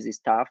risky, crazy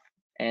stuff.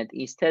 And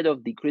instead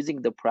of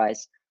decreasing the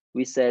price,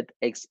 we said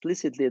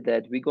explicitly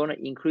that we're going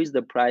to increase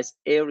the price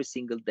every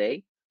single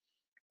day.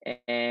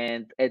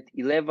 And at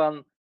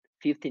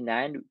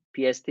 11:59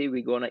 PST,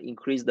 we're going to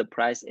increase the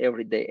price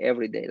every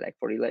day, like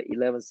for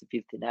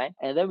 11:59.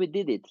 And then we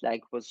did it,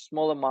 like for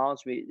small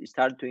amounts, we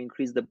started to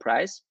increase the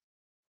price.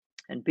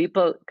 And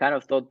people kind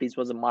of thought this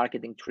was a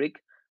marketing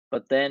trick.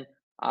 But then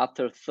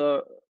after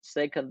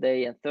second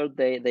day and third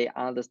day, they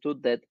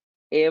understood that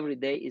every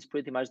day is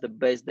pretty much the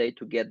best day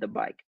to get the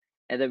bike.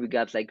 And then we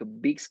got like a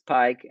big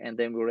spike, and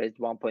then we raised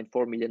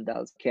 $1.4 million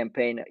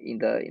campaign in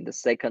the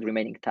second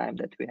remaining time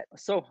that we had.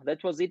 So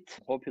that was it.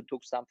 Hope you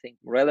took something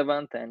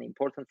relevant and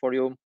important for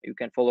you. You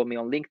can follow me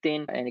on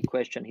LinkedIn. Any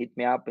question, hit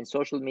me up in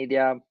social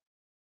media.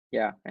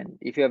 Yeah, and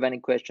if you have any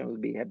question, we'll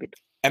be happy to.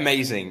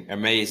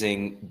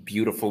 Amazing,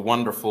 beautiful,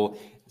 wonderful.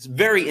 It's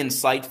very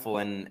insightful.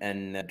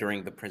 And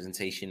during the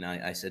presentation,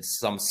 I said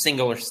some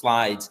singular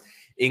slides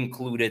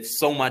included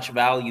so much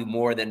value,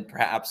 more than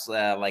perhaps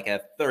like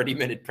a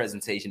 30-minute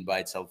presentation by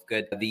itself.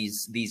 Good.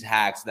 These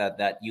hacks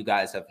that you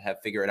guys have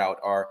figured out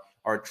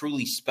are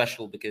truly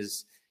special,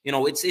 because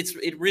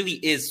it really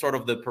is sort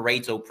of the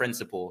Pareto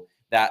principle,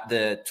 that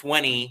the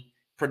 20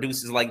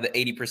 produces like the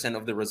 80%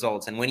 of the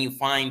results. And when you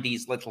find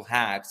these little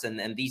hacks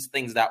and these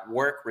things that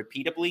work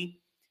repeatably,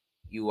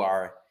 you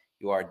are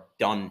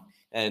done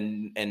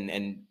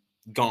and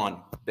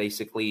gone,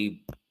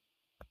 basically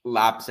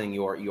lapsing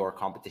your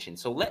competition.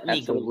 So let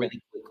me go Absolutely.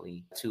 really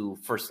quickly to,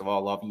 first of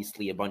all,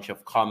 obviously a bunch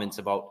of comments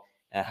about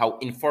how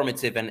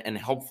informative and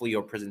helpful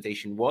your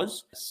presentation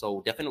was.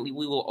 So definitely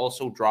we will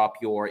also drop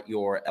your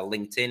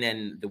LinkedIn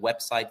and the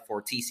website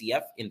for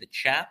TCF in the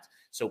chat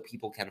so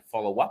people can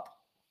follow up.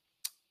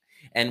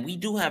 And we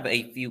do have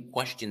a few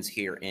questions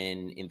here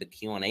in the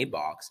Q&A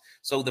box.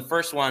 So the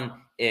first one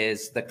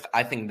is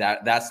I think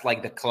that's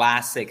like the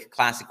classic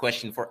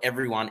question for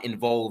everyone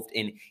involved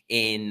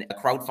in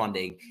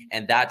crowdfunding,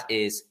 and that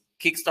is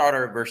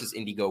Kickstarter versus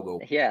Indiegogo.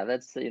 Yeah,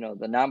 that's the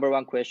number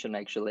one question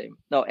actually.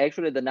 No,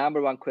 actually the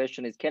number one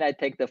question is, can I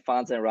take the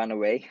funds and run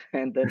away?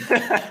 And then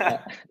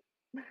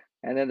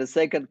and then the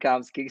second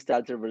comes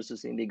Kickstarter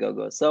versus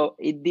Indiegogo. So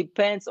it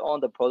depends on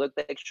the product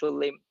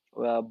actually.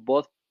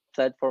 Both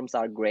platforms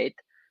are great,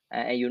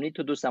 and you need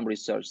to do some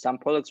research. Some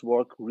products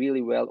work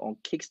really well on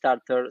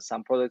Kickstarter,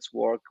 some products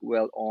work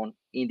well on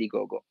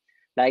Indiegogo.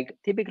 Like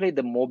typically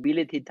the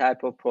mobility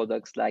type of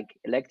products like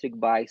electric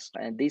bikes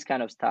and this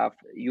kind of stuff,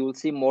 you will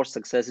see more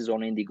successes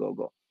on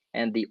Indiegogo.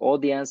 And the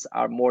audience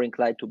are more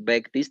inclined to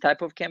back this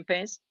type of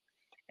campaigns.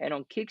 And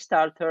on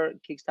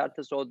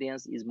Kickstarter's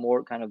audience is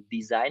more kind of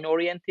design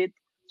oriented.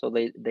 So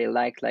they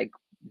like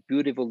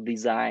beautiful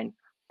design.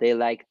 They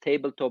like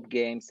tabletop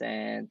games.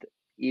 And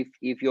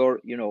if your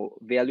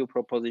value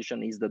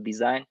proposition is the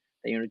design,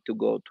 then you need to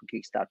go to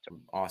Kickstarter.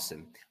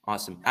 Awesome.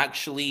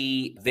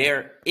 Actually,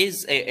 there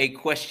is a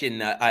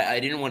question. I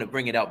didn't want to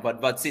bring it up,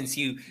 but since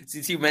you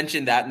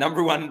mentioned that,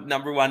 number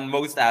one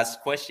most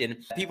asked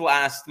question, people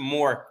asked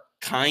more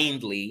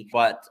kindly,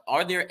 but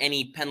are there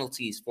any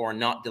penalties for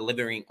not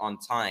delivering on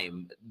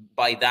time?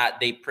 By that,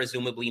 they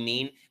presumably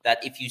mean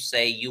that if you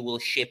say you will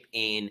ship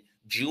in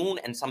June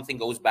and something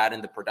goes bad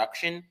in the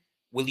production,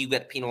 will you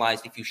get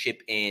penalized if you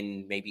ship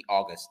in maybe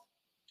August?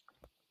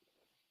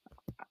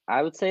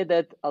 I would say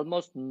that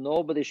almost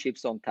nobody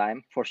ships on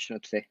time,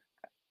 fortunately.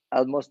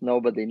 Almost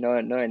nobody, no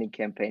any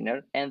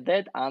campaigner. And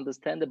that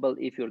understandable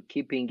if you're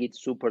keeping it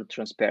super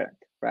transparent,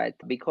 right?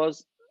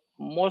 Because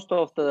most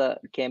of the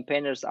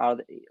campaigners are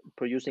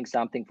producing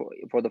something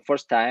for the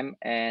first time,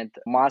 and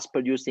mass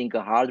producing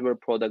a hardware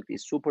product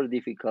is super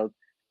difficult.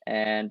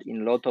 And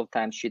in a lot of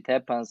times shit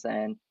happens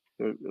and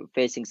you're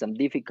facing some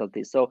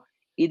difficulties. So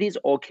it is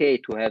okay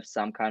to have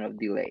some kind of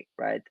delay,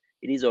 right?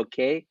 It is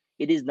okay.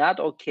 It is not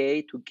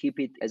okay to keep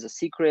it as a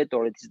secret,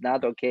 or it is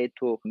not okay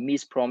to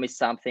mispromise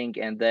something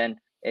and then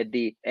at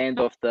the end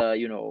of the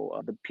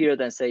the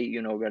period and say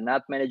we're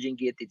not managing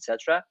it,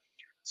 etc.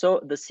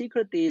 So the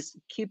secret is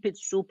keep it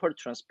super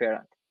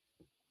transparent.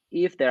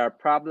 If there are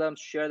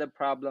problems, share the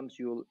problems.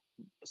 You'll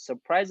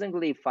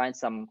surprisingly find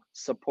some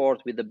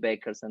support with the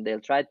bakers, and they'll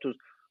try to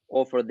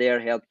offer their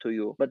help to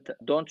you. But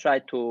don't try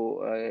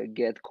to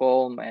get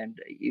calm, and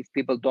if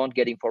people don't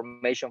get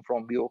information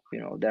from you,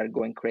 they're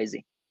going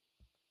crazy.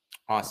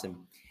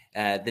 Awesome.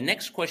 The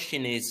next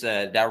question is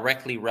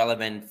directly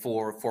relevant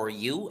for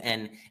you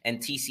and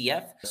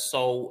TCF.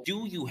 So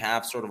do you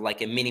have sort of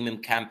like a minimum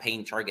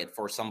campaign target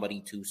for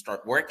somebody to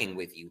start working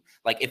with you?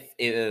 Like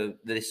if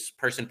this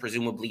person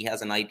presumably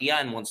has an idea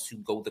and wants to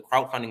go the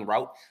crowdfunding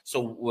route,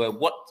 so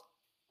what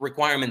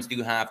requirements do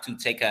you have to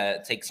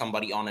take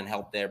somebody on and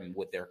help them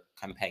with their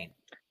campaign?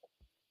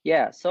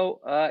 Yeah,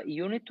 so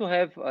you need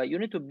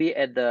to be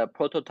at the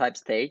prototype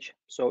stage.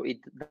 So it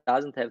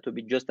doesn't have to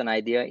be just an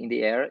idea in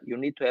the air. You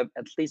need to have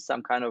at least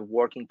some kind of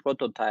working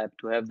prototype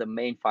to have the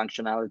main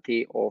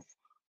functionality of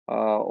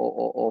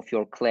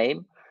your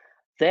claim.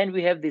 Then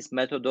we have this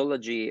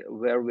methodology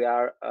where we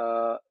are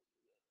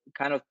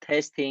kind of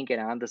testing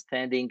and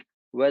understanding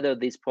whether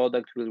this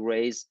product will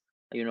raise,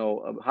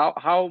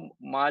 how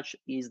much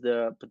is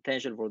the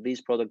potential for this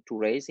product to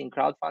raise in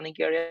crowdfunding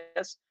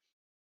areas.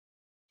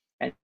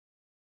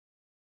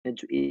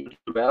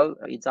 Well,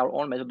 it's our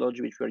own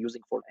methodology which we're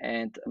using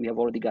and we have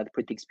already got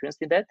pretty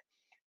experienced in that.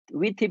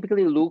 We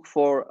typically look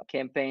for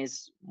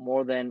campaigns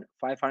more than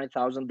 $500,000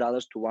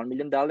 to $1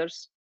 million,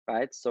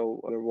 right? So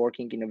we're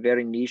working in a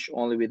very niche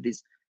only with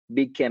these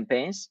big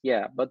campaigns.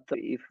 Yeah, but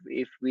if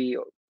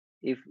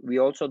we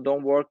also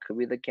don't work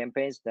with the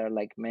campaigns, there are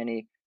like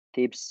many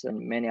tips and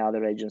many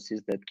other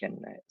agencies that can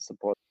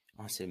support.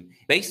 Awesome.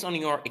 Based on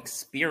your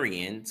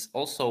experience,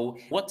 also,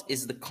 what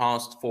is the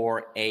cost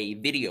for a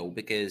video?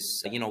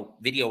 Because,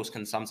 videos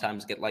can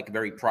sometimes get like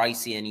very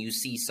pricey, and you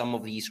see some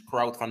of these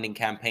crowdfunding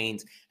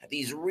campaigns,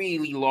 these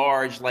really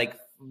large, like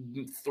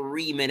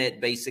 3-minute,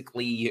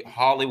 basically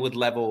Hollywood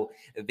level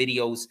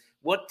videos.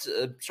 What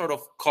sort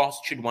of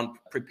cost should one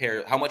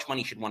prepare? How much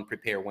money should one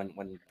prepare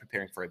when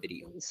preparing for a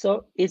video?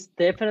 So it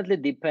definitely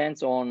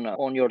depends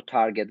on your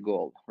target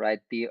goal, right?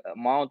 The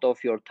amount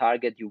of your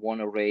target you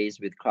want to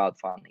raise with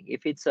crowdfunding.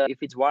 If it's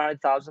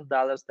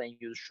 $100,000, then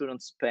you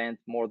shouldn't spend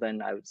more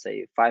than, I would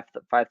say,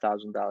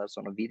 $5,000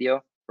 on a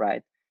video,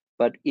 right?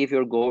 But if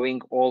you're going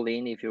all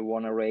in, if you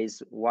want to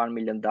raise $1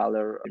 million,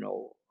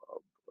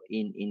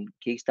 in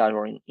Kickstarter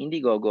or in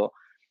Indiegogo,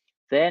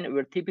 then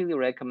we're typically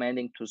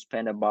recommending to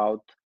spend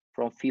about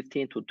from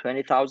 $15,000 to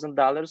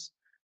 $20,000,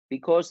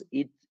 because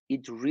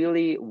it's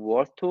really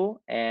worth to.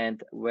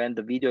 And when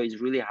the video is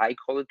really high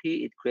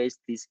quality, it creates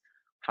these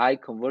high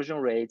conversion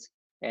rates,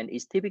 and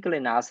is typically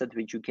an asset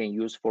which you can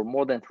use for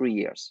more than 3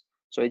 years.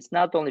 So it's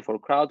not only for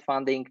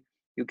crowdfunding.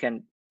 You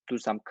can do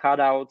some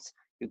cutouts.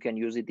 You can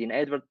use it in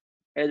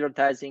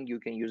advertising. You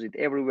can use it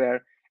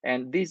everywhere.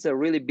 And this is a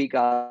really big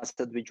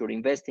asset which you're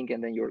investing,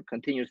 and then you're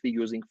continuously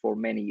using for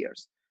many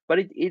years. But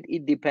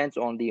it depends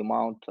on the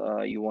amount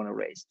you want to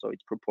raise, so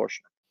it's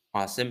proportional.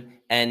 Awesome.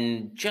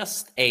 And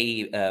just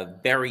a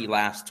very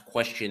last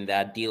question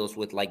that deals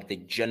with like the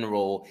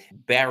general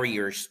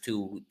barriers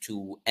to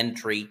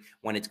entry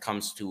when it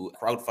comes to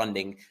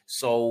crowdfunding.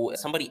 So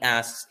somebody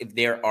asks if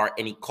there are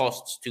any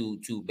costs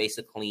to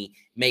basically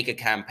make a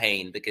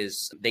campaign,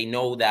 because they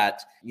know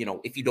that,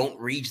 if you don't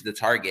reach the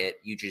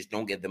target, you just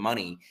don't get the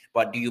money.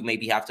 But do you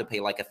maybe have to pay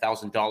like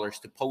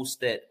 $1,000 to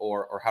post it,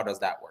 or how does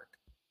that work?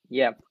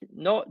 Yeah,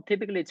 no,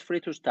 typically it's free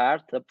to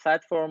start. The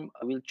platform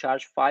will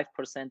charge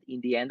 5% in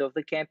the end of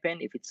the campaign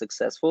if it's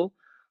successful.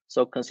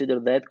 So consider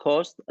that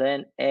cost.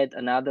 Then add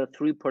another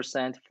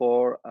 3%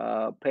 for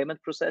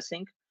payment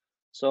processing.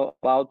 So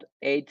about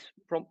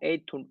from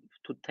 8 to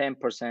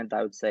 10%,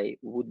 I would say,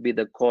 would be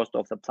the cost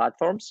of the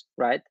platforms,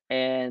 right?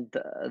 And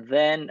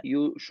then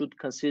you should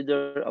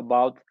consider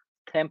about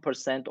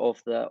 10%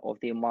 of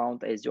the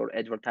amount as your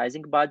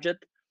advertising budget.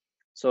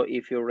 So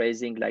if you're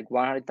raising like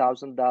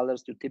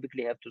 $100,000, you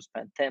typically have to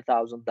spend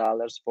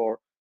 $10,000 for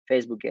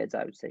Facebook ads,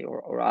 I would say,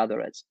 or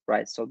other ads,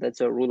 right? So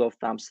that's a rule of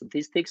thumb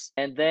statistics.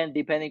 And then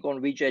depending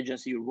on which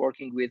agency you're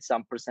working with,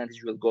 some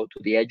percentage will go to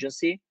the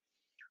agency.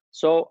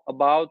 So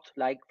about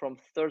like from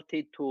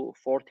 30 to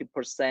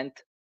 40%,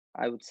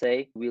 I would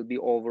say, will be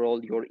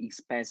overall your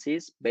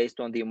expenses based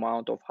on the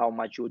amount of how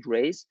much you would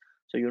raise.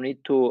 So you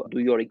need to do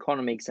your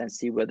economics and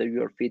see whether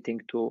you're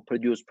fitting to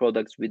produce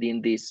products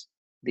within this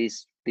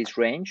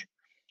range.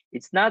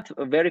 It's not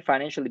very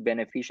financially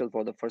beneficial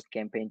for the first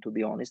campaign, to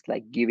be honest,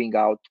 like giving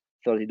out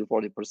 30 to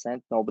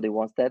 40%. Nobody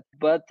wants that.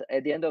 But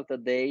at the end of the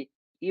day,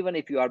 even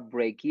if you are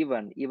break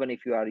even, even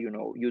if you are,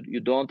 you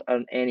don't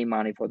earn any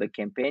money for the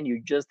campaign,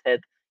 you just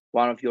had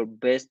one of your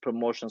best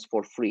promotions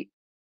for free,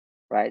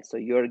 right? So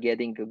you're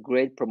getting a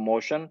great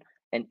promotion.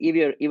 And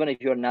even if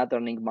you're not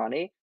earning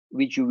money,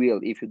 which you will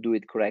if you do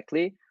it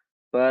correctly,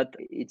 but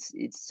it's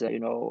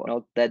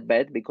not that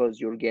bad, because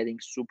you're getting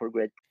super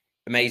great.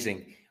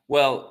 Amazing.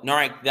 Well,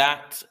 Narek,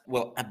 that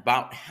will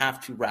about have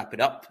to wrap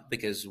it up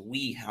because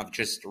we have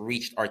just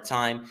reached our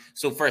time.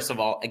 So first of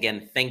all,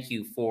 again, thank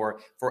you for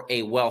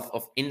a wealth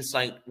of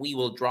insight. We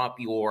will drop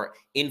your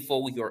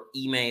info, your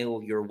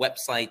email, your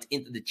website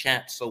into the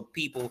chat so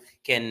people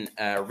can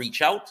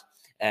reach out.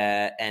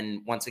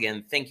 And once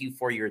again, thank you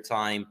for your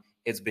time.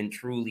 It's been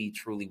truly,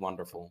 truly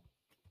wonderful.